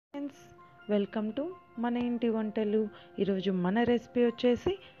Friends, welcome to మన ఇంటి వంటలు. ఈరోజు మన రెసిపీ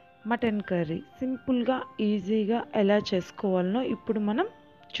వచ్చేసి మటన్ కర్రీ. సింపుల్గా ఈజీగా ఎలా చేసుకోవాలనో ఇప్పుడు మనం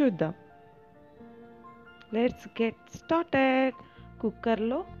చూద్దాం. Let's get started.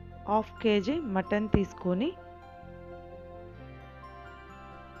 కుక్కర్లో 1/2 kg మటన్ తీసుకొని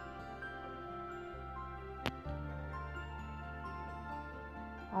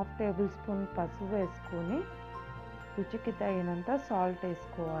హాఫ్ టేబుల్ స్పూన్ పసుపు వేసుకొని రుచికి తగినంత సాల్ట్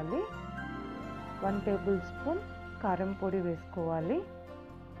వేసుకోవాలి. 1 టేబుల్ స్పూన్ కారం పొడి వేసుకోవాలి.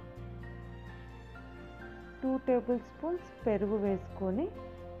 2 టేబుల్ స్పూన్స్ పెరుగు వేసుకొని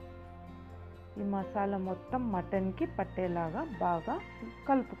ఈ మసాలా మొత్తం మటన్కి పట్టేలాగా బాగా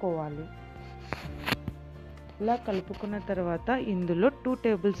కలుపుకోవాలి. ఇలా కలుపుకున్న తర్వాత ఇందులో 2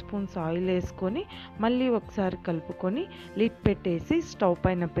 టేబుల్ స్పూన్స్ ఆయిల్ వేసుకొని మళ్ళీ ఒకసారి కలుపుకొని లిడ్ పెట్టేసి స్టవ్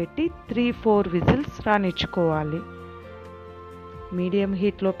పైన పెట్టి 3-4 విజిల్స్ రానిచ్చుకోవాలి. మీడియం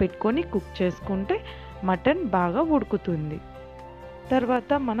హీట్లో పెట్టుకొని కుక్ చేసుకుంటే మటన్ బాగా ఉడుకుతుంది.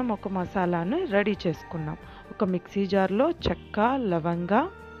 తర్వాత మనం ఒక మసాలాను రెడీ చేసుకున్నాం. ఒక మిక్సీ జార్లో చెక్క, లవంగ,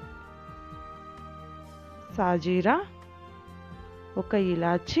 సాజీరా, ఒక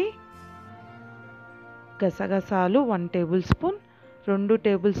ఇలాచి, గసగసాలు 1 టేబుల్ స్పూన్, 2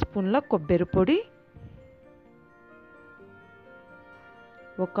 టేబుల్ స్పూన్ల కొబ్బరి పొడి,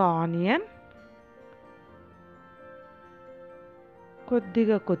 ఒక ఆనియన్,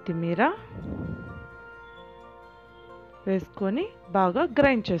 కొద్దిగా కొత్తిమీర వేసుకొని బాగా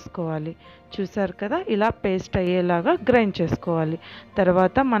గ్రైండ్ చేసుకోవాలి. చూసారు కదా, ఇలా పేస్ట్ అయ్యేలాగా గ్రైండ్ చేసుకోవాలి.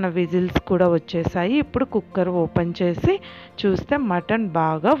 తర్వాత మన విజిల్స్ కూడా వచ్చేసాయి. ఇప్పుడు కుక్కర్ ఓపెన్ చేసి చూస్తే మటన్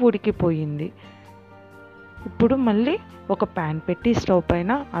బాగా ఉడికిపోయింది. ఇప్పుడు మళ్ళీ ఒక ప్యాన్ పెట్టి స్టవ్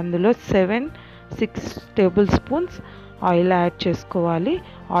పైన అందులో 7-6 టేబుల్ స్పూన్స్ ఆయిల్ యాడ్ చేసుకోవాలి.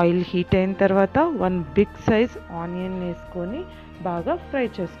 ఆయిల్ హీట్ అయిన తర్వాత 1 బిగ్ సైజ్ ఆనియన్ వేసుకొని బాగా ఫ్రై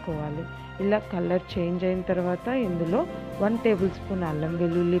చేసుకోవాలి. ఇలా కలర్ చేంజ్ అయిన తర్వాత ఇందులో 1 టేబుల్ స్పూన్ అల్లం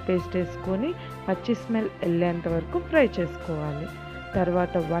వెల్లుల్లి పేస్ట్ వేసుకొని పచ్చి స్మెల్ వెళ్ళేంత వరకు ఫ్రై చేసుకోవాలి.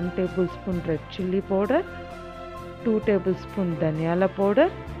 తర్వాత 1 table spoon red chilli powder, 2 table spoon ధనియాల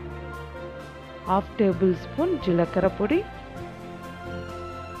పౌడర్, 1/2 టేబుల్ స్పూన్ జీలకర్ర పొడి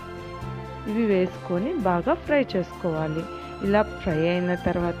ఇవి వేసుకొని బాగా ఫ్రై చేసుకోవాలి. ఇలా ఫ్రై అయిన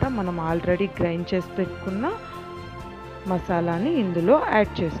తర్వాత మనం ఆల్రెడీ గ్రైండ్ చేసి పెట్టుకున్న మసాలాని ఇందులో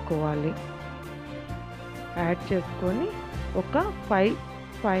యాడ్ చేసుకోవాలి. యాడ్ చేసుకొని ఒక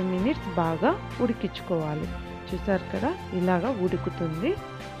 5 మినిట్స్ బాగా ఉడికించుకోవాలి. చూసారు కదా, ఇలాగా ఉడుకుతుంది.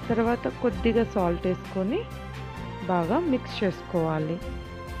 తర్వాత కొద్దిగా సాల్ట్ వేసుకొని బాగా మిక్స్ చేసుకోవాలి.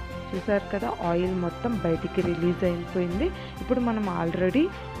 చూసారు కదా, ఆయిల్ మొత్తం బయటికి రిలీజ్ అయిపోయింది. ఇప్పుడు మనం ఆల్రెడీ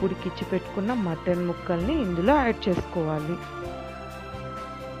ఉడికించి పెట్టుకున్న మటన్ ముక్కల్ని ఇందులో యాడ్ చేసుకోవాలి.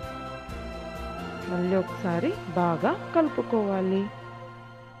 మళ్ళీ ఒకసారి బాగా కలుపుకోవాలి.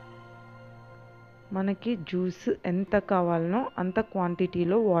 మనకి జ్యూస్ ఎంత కావాలనో అంత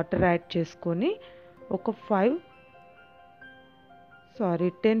క్వాంటిటీలో వాటర్ యాడ్ చేసుకొని ఒక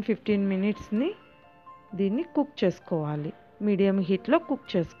 10-15 మినిట్స్ని దీన్ని కుక్ చేసుకోవాలి. మీడియం హీట్లో కుక్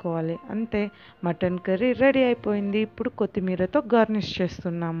చేసుకోవాలి. అంతే, మటన్ కర్రీ రెడీ అయిపోయింది. ఇప్పుడు కొత్తిమీరతో గార్నిష్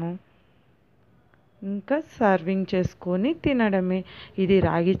చేస్తున్నాము. ఇంకా సర్వింగ్ చేసుకొని తినడమే. ఇది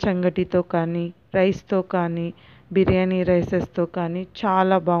రాగి సంగటితో కానీ, రైస్తో కానీ, బిర్యానీ రైసెస్తో కానీ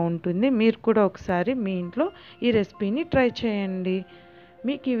చాలా బాగుంటుంది. మీరు కూడా ఒకసారి మీ ఇంట్లో ఈ రెసిపీని ట్రై చేయండి.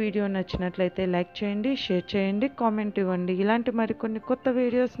 మీకు ఈ వీడియో నచ్చినట్లయితే లైక్ చేయండి, షేర్ చేయండి, కామెంట్ ఇవ్వండి. ఇలాంటి మరికొన్ని కొత్త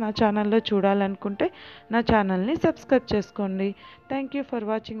వీడియోస్ నా ఛానల్లో చూడాలనుకుంటే నా ఛానల్ని సబ్స్క్రైబ్ చేసుకోండి. Thank you for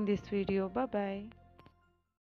watching this video. Bye.